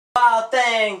Wild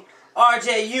Thing,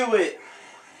 RJ HEWITT.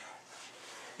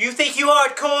 You think you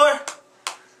hardcore?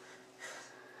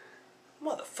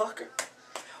 Motherfucker.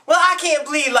 Well, I can't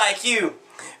bleed like you.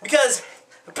 Because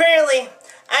apparently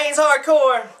I ain't as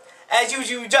hardcore as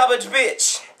you Jabba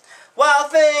bitch.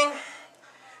 Wild Thing,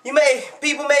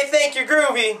 people may think you're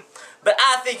groovy, but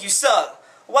I think you suck.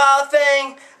 Wild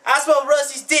Thing, I smell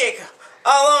Rusty's dick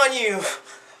all on you.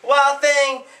 Wild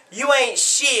Thing, you ain't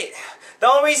shit. The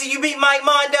only reason you beat Mike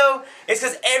Mondo is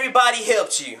because everybody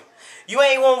helped you. You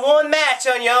ain't won one match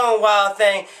on your own, Wild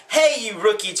Thing. Hey, you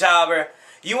rookie jobber.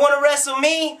 You want to wrestle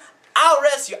me? I'll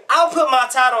wrestle you. I'll put my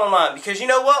title on line because you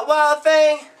know what, Wild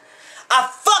Thing? I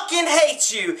fucking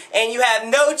hate you and you have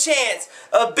no chance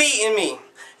of beating me.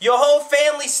 Your whole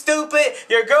family's stupid,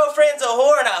 your girlfriend's a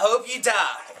whore, and I hope you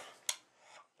die.